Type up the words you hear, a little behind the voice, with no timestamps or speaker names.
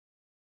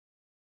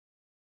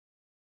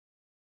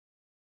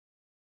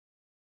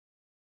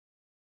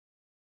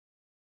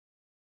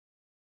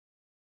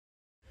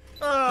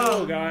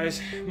Hello guys,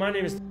 my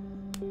name is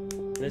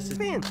this is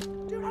Man,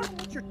 dude, I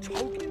want your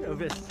token of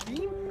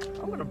esteem.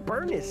 I'm gonna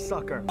burn this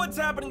sucker. What's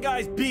happening,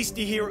 guys?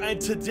 Beasty here, and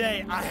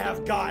today I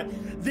have got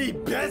the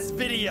best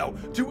video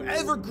to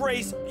ever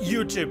grace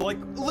YouTube. Like,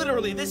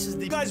 literally, this is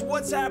the guys,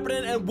 what's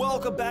happening, and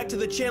welcome back to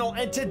the channel.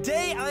 And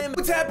today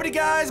what's happening,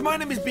 guys? My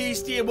name is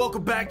Beasty, and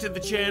welcome back to the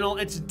channel.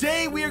 And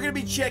today we are gonna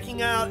be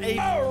checking out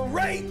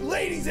Alright,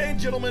 ladies and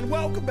gentlemen,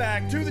 welcome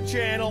back to the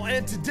channel.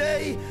 And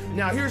today,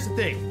 now here's the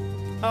thing.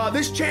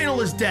 This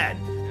channel is dead.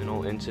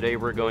 And today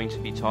we're going to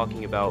be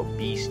talking about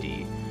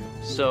Beasty.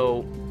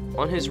 So,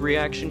 on his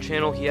reaction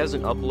channel, he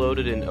hasn't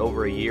uploaded in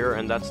over a year,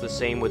 and that's the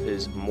same with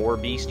his More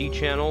Beasty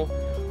channel.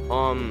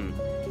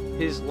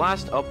 His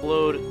last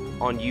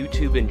upload on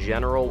YouTube in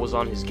general was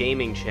on his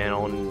gaming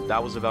channel, and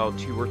that was about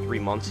 2 or 3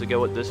 months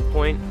ago at this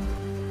point.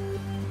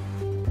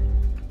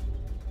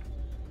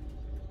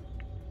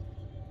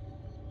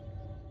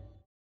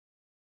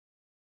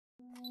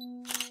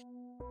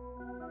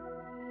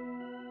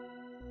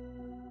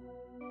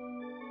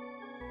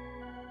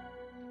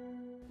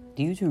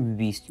 The YouTuber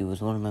Beasty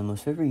was one of my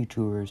most favorite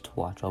YouTubers to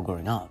watch while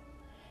growing up.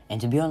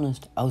 And to be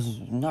honest, I was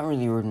not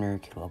really an ordinary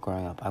kid while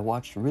growing up. I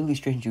watched really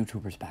strange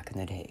YouTubers back in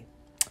the day.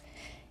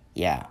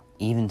 Yeah,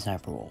 even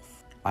Sniper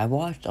Wolf. I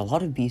watched a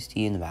lot of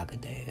Beasty in the back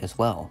of the day as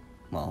well.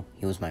 Well,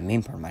 he was my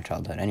main part of my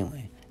childhood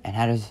anyway. And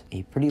had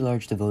a pretty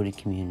large devoted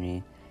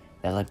community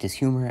that liked his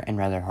humor and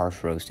rather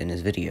harsh roast in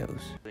his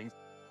videos.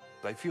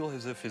 I feel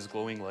as if his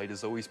glowing light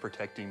is always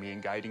protecting me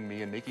and guiding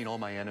me and making all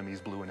my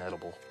enemies blue and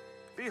edible.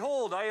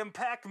 Behold, I am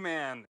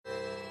Pac-Man.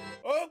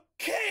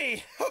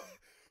 Okay,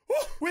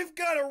 we've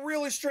got a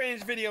really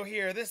strange video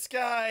here. This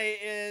guy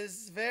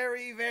is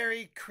very,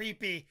 very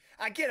creepy.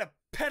 I get a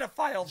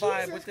pedophile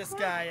vibe with this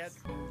guy.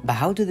 But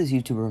how did this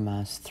YouTuber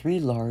amass 3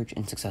 large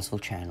and successful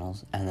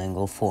channels and then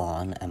go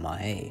full-on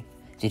MIA?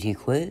 Did he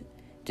quit?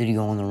 Did he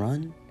go on the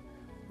run?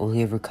 Will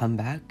he ever come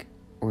back?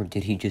 Or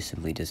did he just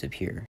simply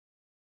disappear?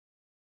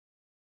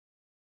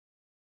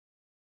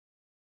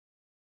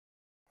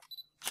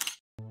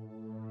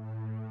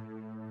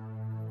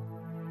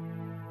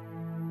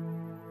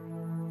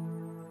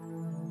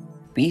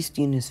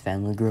 Beasty and his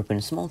family grew up in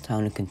a small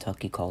town in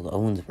Kentucky called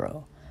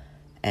Owensboro,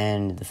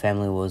 and the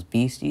family was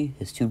Beasty,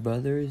 his 2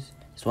 brothers,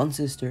 his 1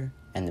 sister,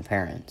 and the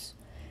parents.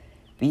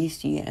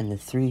 Beasty and the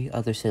 3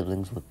 other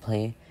siblings would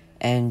play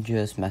and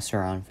just mess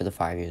around for the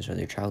 5 years of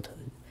their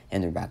childhood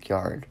in their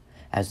backyard,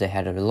 as they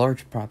had a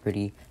large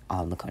property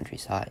on the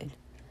countryside.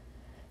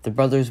 The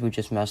brothers would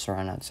just mess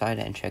around outside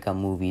and check out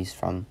movies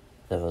from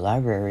the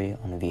library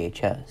on a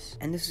VHS.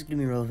 And this is going to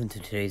be relevant to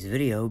today's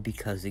video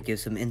because it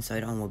gives some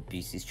insight on what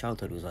Beasty's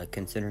childhood was like,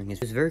 considering he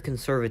was very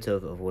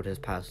conservative of what his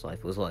past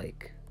life was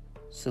like.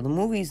 So the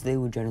movies they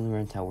would generally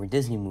rent out were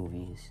Disney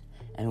movies,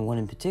 and one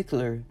in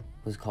particular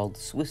was called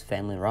Swiss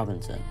Family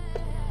Robinson.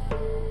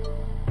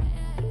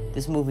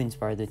 This movie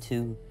inspired the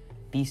 2,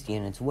 Beasty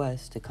and its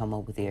Wes, to come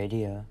up with the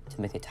idea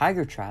to make a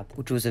tiger trap,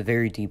 which was a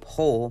very deep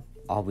hole,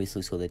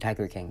 obviously so the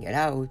tiger can't get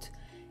out,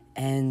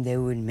 and they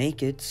would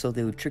make it so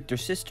they would trick their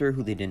sister,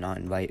 who they did not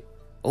invite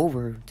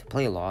over to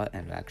play a lot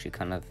and actually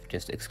kind of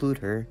just exclude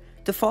her,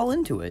 to fall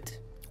into it.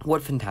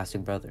 What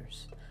fantastic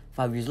brothers.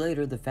 5 years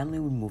later, the family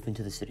would move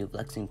into the city of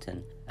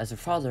Lexington, as their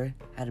father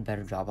had a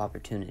better job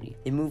opportunity.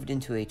 They moved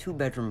into a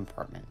 2-bedroom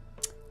apartment.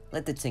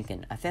 Let that sink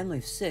in. A family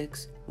of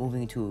 6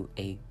 moving into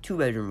a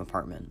 2-bedroom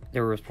apartment.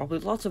 There was probably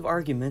lots of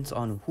arguments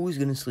on who's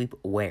gonna sleep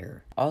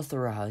where. All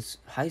throughout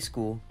high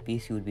school,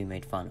 Beasty would be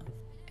made fun of.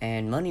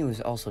 And money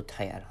was also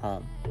tight at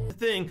home. The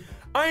thing,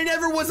 I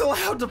never was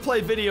allowed to play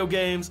video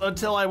games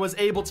until I was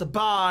able to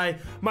buy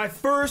my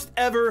first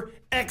ever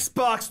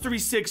Xbox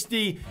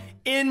 360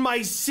 in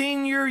my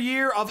senior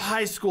year of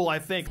high school, I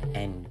think.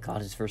 And got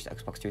his first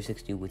Xbox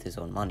 360 with his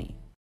own money.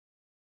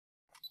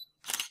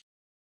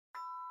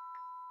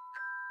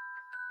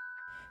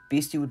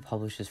 Beasty would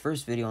publish his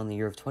first video in the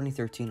year of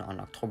 2013 on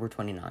October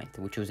 29th,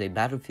 which was a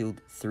Battlefield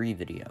 3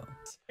 video.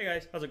 Hey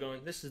guys, how's it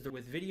going? This is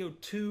with video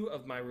 2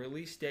 of my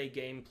release day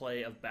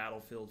gameplay of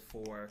Battlefield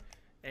 4,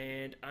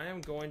 and I am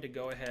going to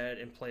go ahead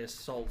and play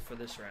Assault for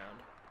this round.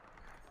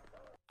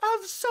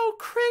 I'm so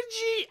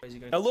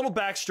cringy! A little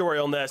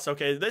backstory on this,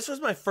 okay? This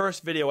was my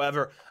first video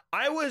ever.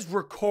 I was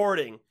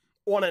recording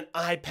on an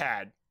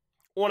iPad.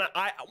 On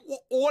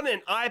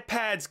an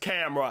iPad's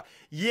camera.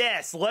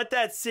 Yes, let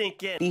that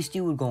sink in. Beasty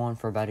would go on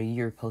for about a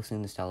year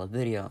posting this style of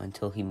video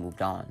until he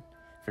moved on.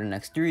 For the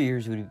next 3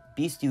 years,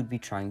 Beasty would be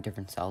trying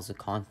different styles of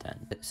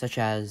content, such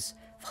as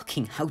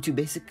fucking how-to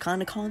basic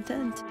kind of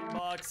content.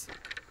 Bucks.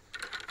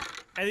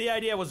 And the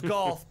idea was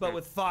golf, but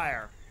with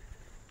fire.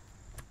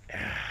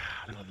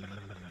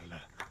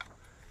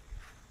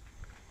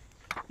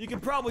 You can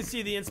probably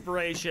see the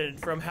inspiration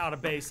from How to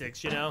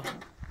Basics, you know?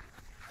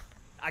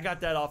 I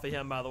got that off of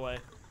him, by the way.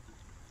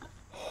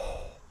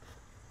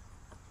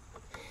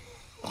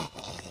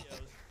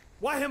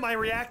 Why am I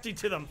reacting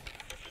to them?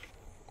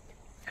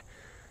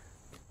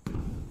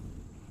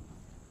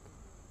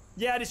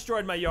 Yeah, I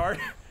destroyed my yard.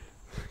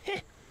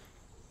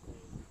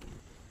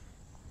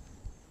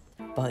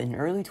 But in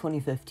early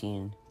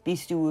 2015,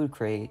 Beasty would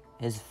create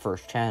his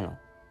first channel,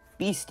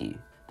 Beasty,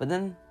 but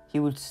then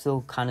he would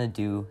still kind of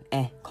do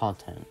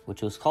content,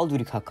 which was Call of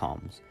Duty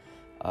Cutcoms,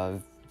 a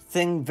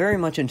thing very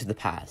much into the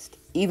past,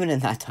 even in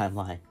that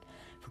timeline.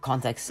 For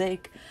context's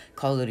sake,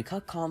 Call of Duty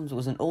Cutcoms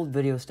was an old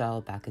video style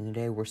back in the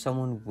day where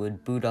someone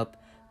would boot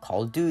up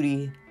Call of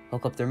Duty,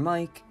 hook up their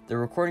mic, their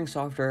recording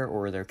software,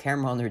 or their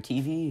camera on their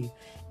TV,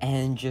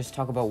 and just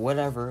talk about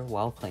whatever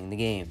while playing the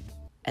game.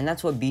 And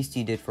that's what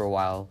Beasty did for a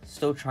while,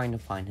 still trying to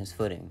find his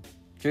footing.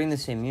 During the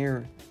same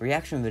year,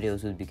 reaction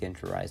videos would begin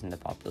to rise into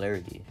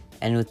popularity.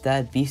 And with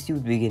that, Beasty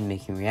would begin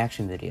making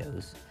reaction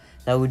videos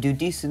that would do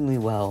decently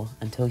well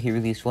until he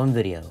released one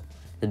video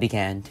that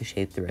began to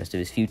shape the rest of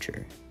his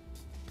future.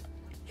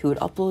 He would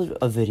upload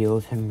a video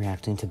of him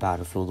reacting to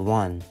Battlefield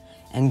 1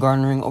 and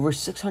garnering over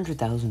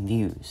 600,000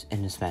 views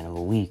in the span of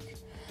a week.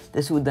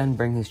 This would then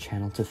bring his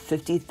channel to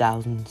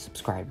 50,000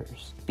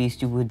 subscribers.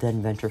 Beasty would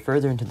then venture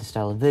further into the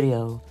style of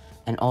video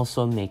and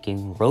also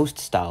making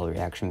roast-style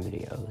reaction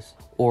videos,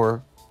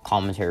 or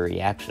commentary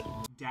reaction.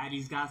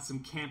 Daddy's got some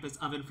campus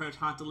oven fresh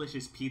hot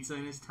delicious pizza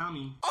in his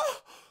tummy.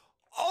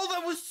 Oh,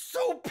 that was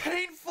so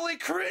painfully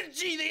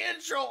cringy, the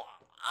intro.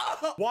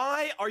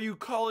 Why are you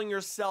calling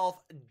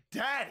yourself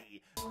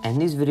Daddy?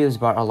 And these videos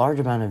brought a large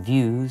amount of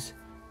views,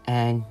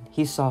 and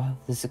he saw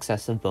the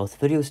success of both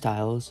video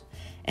styles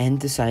and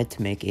decided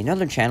to make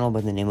another channel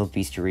by the name of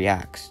Beasty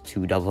Reacts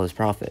to double his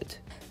profit.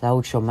 That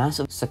would show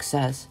massive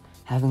success,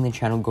 having the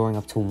channel growing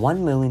up to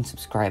 1 million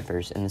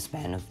subscribers in the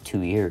span of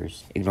 2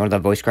 years. Ignore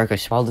that voice crack.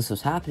 While this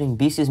was happening,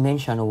 Beasty's main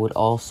channel would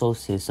also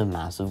see some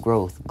massive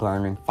growth,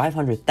 garnering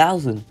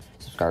 500,000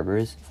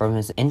 subscribers from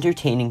his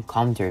entertaining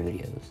commentary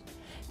videos.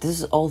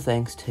 This is all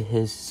thanks to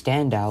his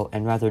standout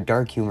and rather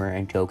dark humor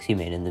and jokes he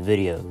made in the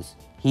videos.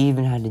 He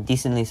even had a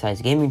decently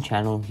sized gaming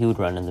channel he would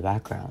run in the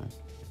background.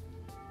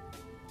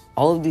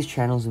 All of these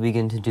channels would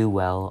begin to do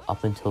well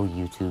up until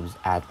YouTube's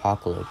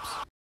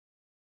adpocalypse.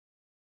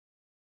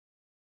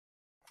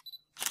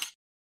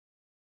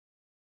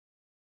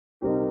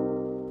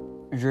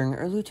 During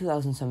early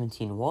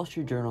 2017, Wall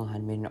Street Journal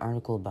had made an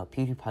article about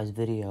PewDiePie's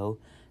video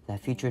that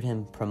featured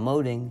him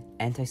promoting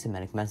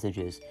anti-Semitic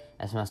messages.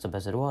 As messed up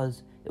as it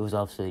was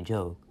obviously a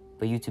joke.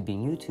 But YouTube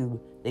being YouTube,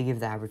 they give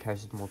the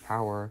advertisers more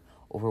power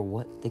over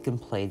what they can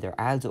play their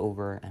ads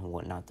over and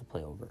what not to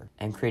play over,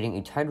 and creating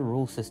a tighter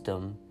rule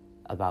system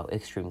about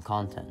extreme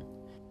content.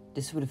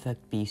 This would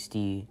affect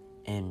Beasty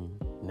in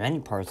many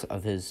parts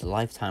of his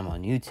lifetime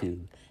on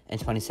YouTube, in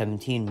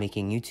 2017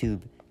 making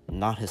YouTube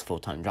not his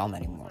full-time job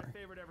anymore.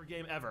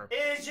 Game ever.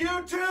 Is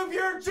YouTube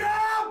your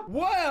job?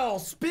 Well,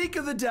 speak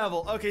of the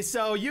devil. Okay,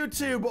 so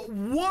YouTube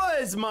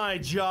was my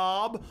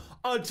job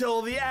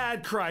until the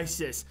ad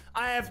crisis.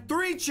 I have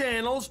 3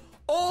 channels,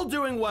 all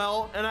doing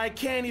well, and I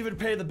can't even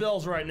pay the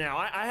bills right now.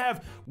 I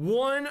have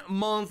 1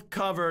 month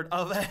covered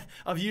of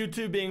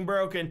YouTube being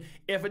broken.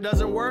 If it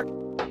doesn't work,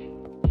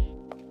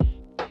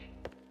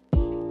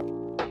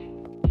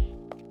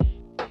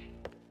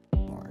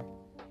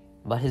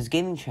 but his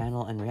gaming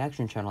channel and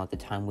reaction channel at the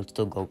time would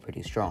still go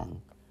pretty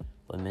strong.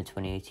 But in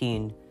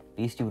mid-2018,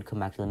 Beasty would come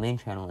back to the main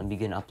channel and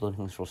begin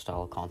uploading his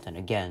style content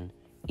again,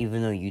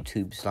 even though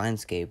YouTube's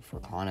landscape for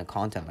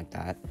content like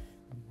that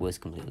was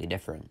completely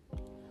different.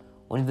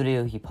 One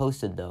video he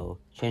posted, though,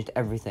 changed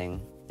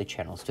everything the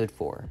channel stood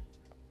for.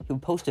 He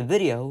would post a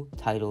video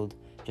titled,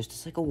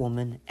 "Just Like a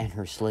Woman and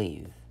Her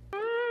Slave."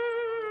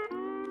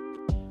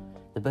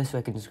 The best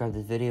way I can describe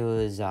this video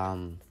is,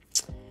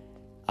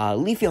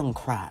 Leafy on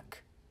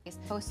crack.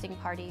 Hosting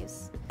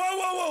parties.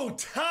 Whoa,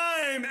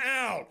 time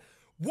out!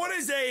 What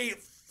is a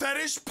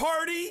fetish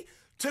party?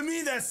 To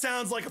me, that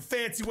sounds like a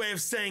fancy way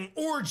of saying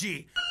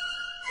orgy.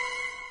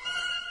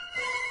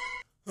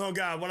 Oh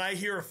God, when I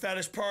hear a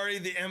fetish party,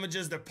 the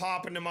images that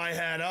pop into my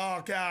head,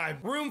 oh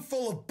God. Room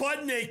full of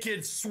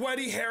butt-naked,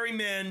 sweaty, hairy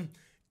men,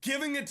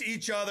 giving it to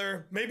each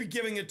other, maybe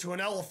giving it to an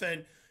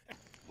elephant.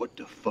 What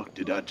the fuck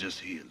did I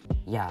just hear?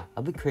 Yeah,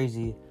 a bit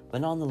crazy,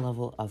 but not on the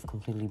level of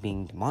completely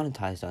being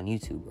demonetized on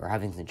YouTube or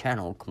having the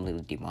channel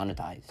completely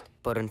demonetized.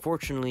 But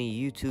unfortunately,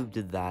 YouTube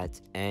did that,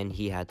 and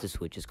he had to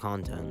switch his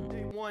content.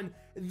 Day one,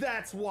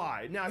 that's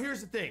why. Now,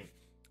 here's the thing.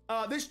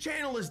 This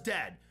channel is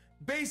dead.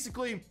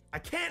 Basically, I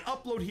can't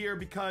upload here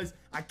because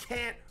I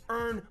can't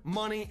earn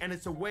money, and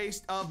it's a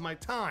waste of my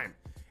time.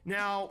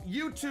 Now,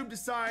 YouTube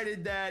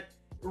decided that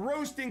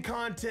roasting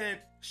content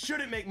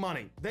shouldn't make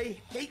money.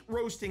 They hate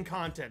roasting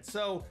content,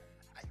 so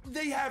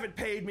they haven't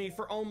paid me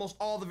for almost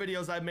all the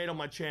videos I've made on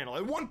my channel.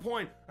 At one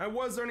point, I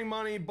was earning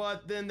money,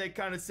 but then they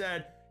kind of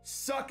said,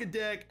 suck a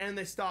dick, and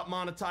they stopped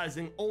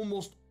monetizing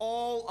almost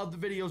all of the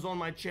videos on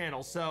my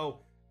channel. So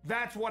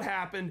that's what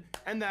happened,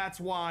 and that's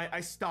why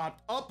I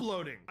stopped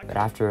uploading. But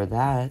after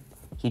that,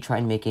 he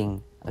tried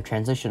making a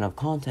transition of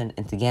content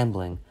into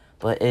gambling,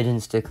 but it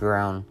didn't stick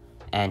around,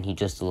 and he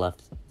just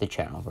left the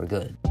channel for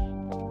good.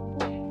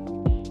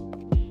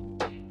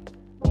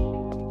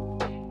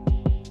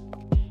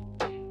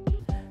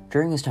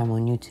 During his time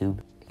on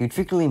YouTube, he would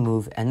frequently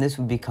move, and this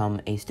would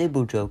become a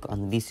stable joke on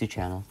the Beasty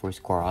channel for his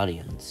core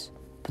audience.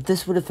 But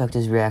this would affect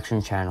his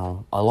reaction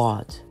channel a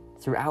lot.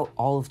 Throughout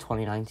all of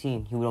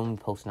 2019, he would only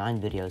post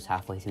 9 videos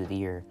halfway through the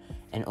year,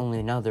 and only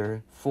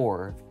another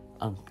 4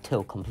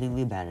 until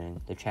completely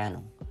abandoning the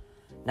channel.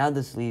 Now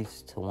this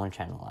leaves to one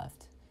channel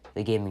left,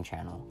 the gaming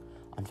channel.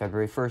 On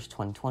February 1st,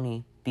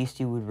 2020,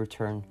 Beasty would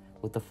return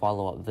with the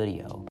follow-up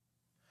video.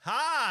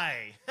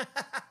 Hi!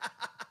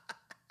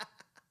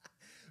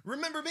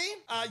 Remember me?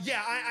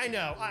 Yeah, I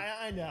know,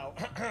 I know.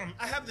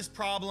 I have this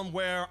problem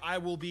where I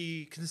will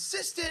be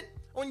consistent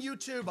on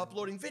YouTube,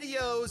 uploading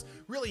videos,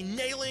 really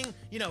nailing,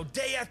 you know,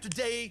 day after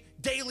day,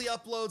 daily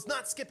uploads,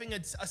 not skipping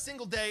a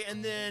single day,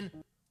 and then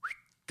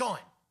gone.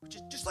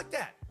 Just like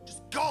that,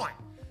 just gone.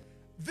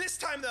 This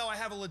time though, I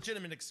have a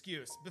legitimate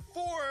excuse.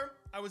 Before,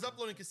 I was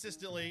uploading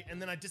consistently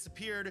and then I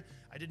disappeared.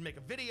 I didn't make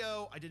a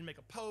video, I didn't make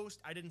a post,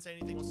 I didn't say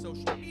anything on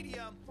social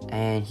media.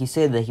 And he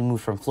said that he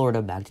moved from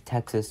Florida back to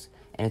Texas,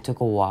 and it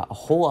took a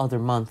whole other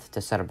month to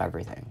set up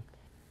everything.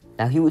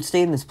 Now he would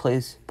stay in this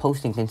place,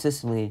 posting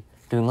consistently,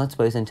 doing Let's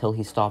Plays until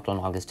he stopped on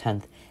August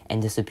 10th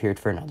and disappeared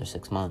for another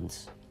 6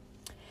 months.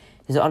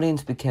 His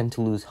audience began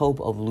to lose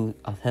hope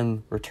of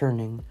him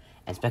returning,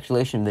 and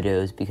speculation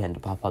videos began to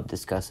pop up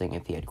discussing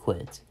if he had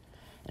quit.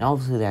 And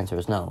obviously the answer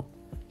was no.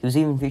 He was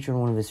even featured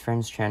on one of his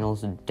friends'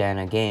 channels,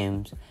 Dana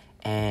Games,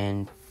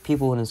 and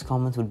people in his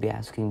comments would be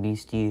asking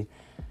Beasty,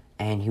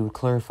 and he would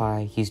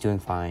clarify he's doing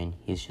fine,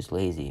 he's just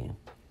lazy.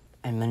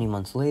 And many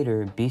months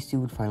later, Beasty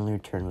would finally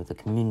return with a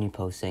community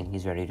post saying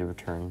he's ready to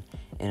return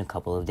in a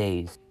couple of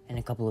days. And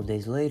a couple of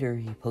days later,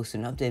 he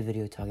posted an update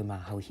video talking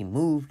about how he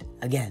moved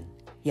again.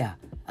 Yeah,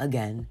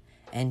 again.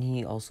 And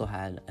he also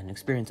had an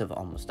experience of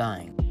almost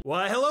dying.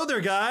 Why, hello there,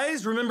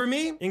 guys. Remember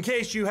me? In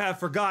case you have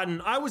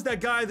forgotten, I was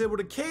that guy that would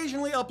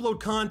occasionally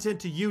upload content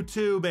to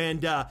YouTube,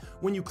 and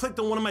when you clicked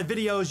on one of my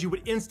videos, you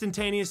would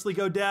instantaneously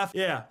go deaf.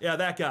 Yeah,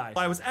 that guy.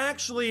 I was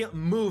actually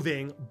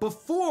moving.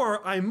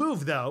 Before I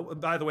moved, though,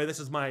 by the way, this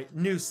is my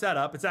new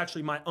setup. It's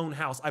actually my own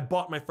house. I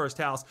bought my first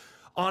house.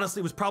 Honestly,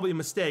 it was probably a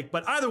mistake,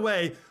 but either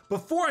way,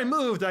 before I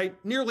moved, I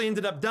nearly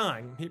ended up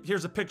dying.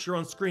 Here's a picture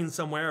on screen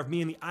somewhere of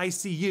me in the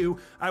ICU.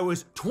 I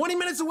was 20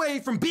 minutes away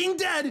from being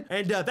dead,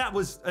 and that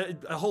was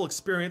a whole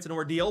experience, an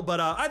ordeal, but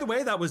either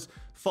way, that was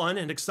fun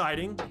and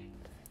exciting.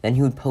 Then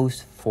he would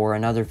post for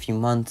another few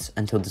months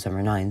until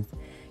December 9th.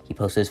 He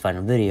posted his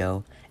final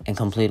video and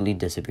completely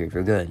disappeared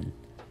for good.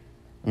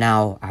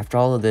 Now, after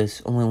all of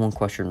this, only one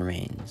question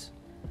remains.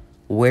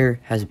 Where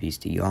has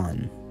Beasty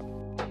gone?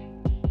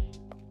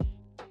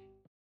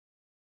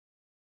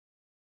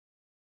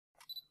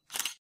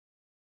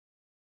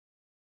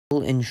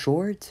 In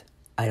short,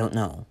 I don't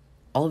know.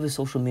 All of his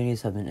social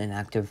medias have been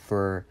inactive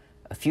for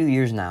a few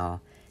years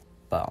now,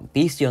 but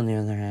Beasty, on the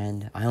other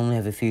hand, I only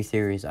have a few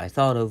theories I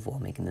thought of while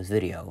making this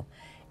video,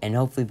 and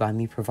hopefully by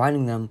me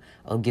providing them,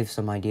 I'll give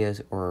some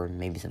ideas or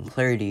maybe some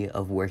clarity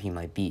of where he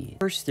might be.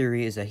 First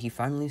theory is that he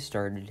finally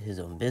started his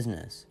own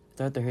business.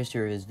 Throughout the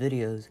history of his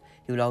videos,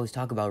 he would always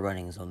talk about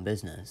running his own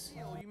business.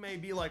 You may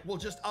be like, well,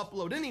 just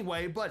upload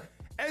anyway, but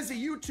as a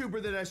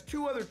YouTuber that has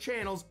 2 other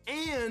channels,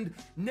 and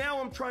now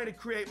I'm trying to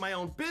create my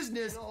own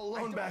business, all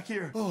alone back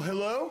here. Oh,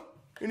 hello?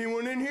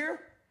 Anyone in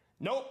here?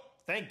 Nope,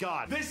 thank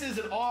God. This is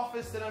an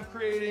office that I'm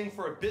creating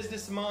for a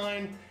business of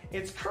mine.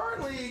 It's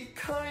currently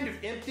kind of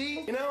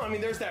empty. You know, I mean,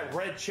 there's that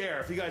red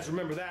chair, if you guys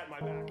remember that in my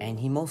back. And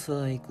he most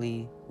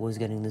likely was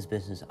getting this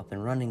business up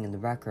and running in the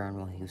background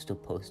while he was still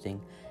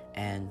posting,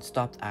 and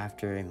stopped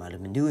after it might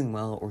have been doing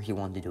well, or he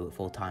wanted to do it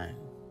full time.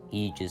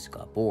 He just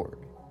got bored.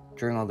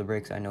 During all the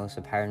breaks, I noticed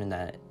a pattern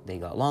that they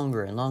got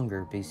longer and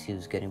longer because he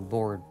was getting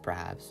bored,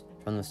 perhaps,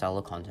 from the style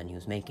of content he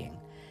was making.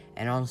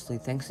 And honestly,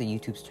 thanks to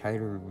YouTube's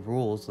tighter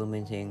rules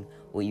limiting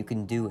what you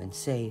can do and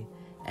say,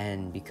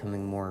 and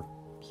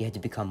he had to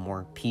become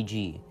more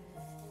PG.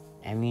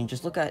 I mean,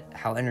 just look at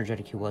how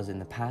energetic he was in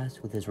the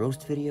past with his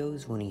roast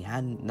videos when he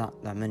had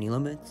not that many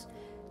limits,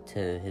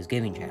 to his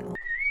gaming channel.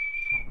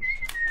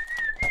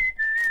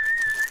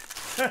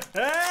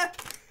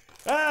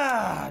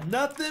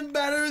 Nothing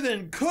better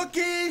than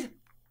cookie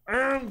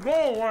and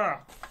go.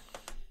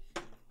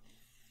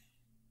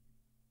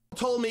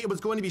 Told me it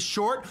was going to be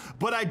short,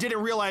 but I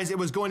didn't realize it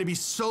was going to be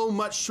so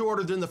much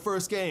shorter than the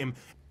first game.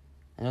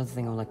 Another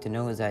thing I would like to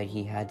know is that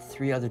he had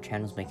 3 other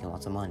channels making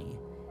lots of money,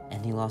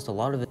 and he lost a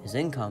lot of his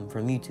income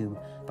from YouTube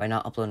by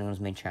not uploading on his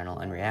main channel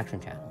and reaction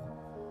channel.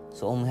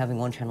 So only having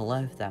one channel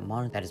left that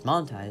is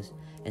monetized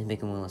and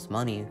making way less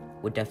money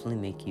would definitely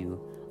make you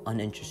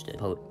uninterested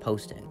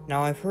posting.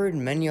 Now, I've heard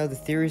many other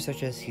theories,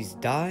 such as he's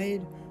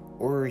died,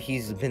 or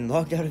he's been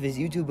locked out of his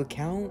YouTube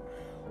account,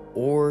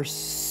 or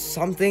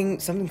something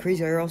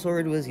crazy I also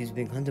heard was he's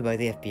being hunted by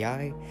the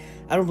FBI.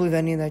 I don't believe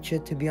any of that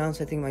shit, to be honest.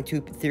 I think my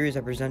 2 theories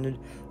I presented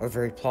are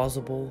very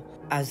plausible,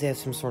 as they have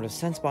some sort of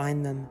sense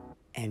behind them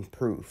and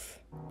proof.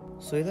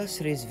 So that's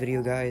today's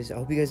video, guys. I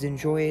hope you guys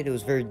enjoy it. It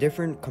was very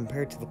different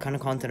compared to the kind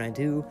of content I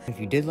do. If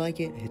you did like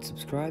it, hit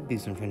subscribe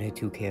because I'm trying to hit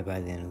 2K by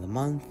the end of the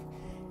month.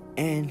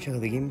 And check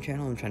out the gaming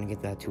channel. I'm trying to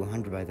get that to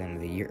 100 by the end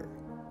of the year.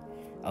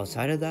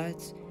 Outside of that,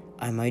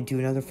 I might do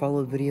another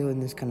follow-up video in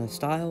this kind of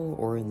style,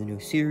 or in the new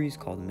series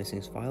called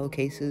Missing File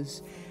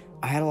Cases.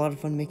 I had a lot of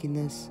fun making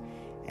this,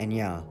 And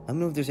yeah, let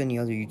me know if there's any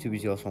other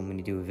YouTubers you also want me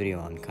to do a video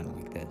on kind of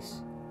like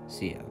this.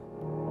 See ya.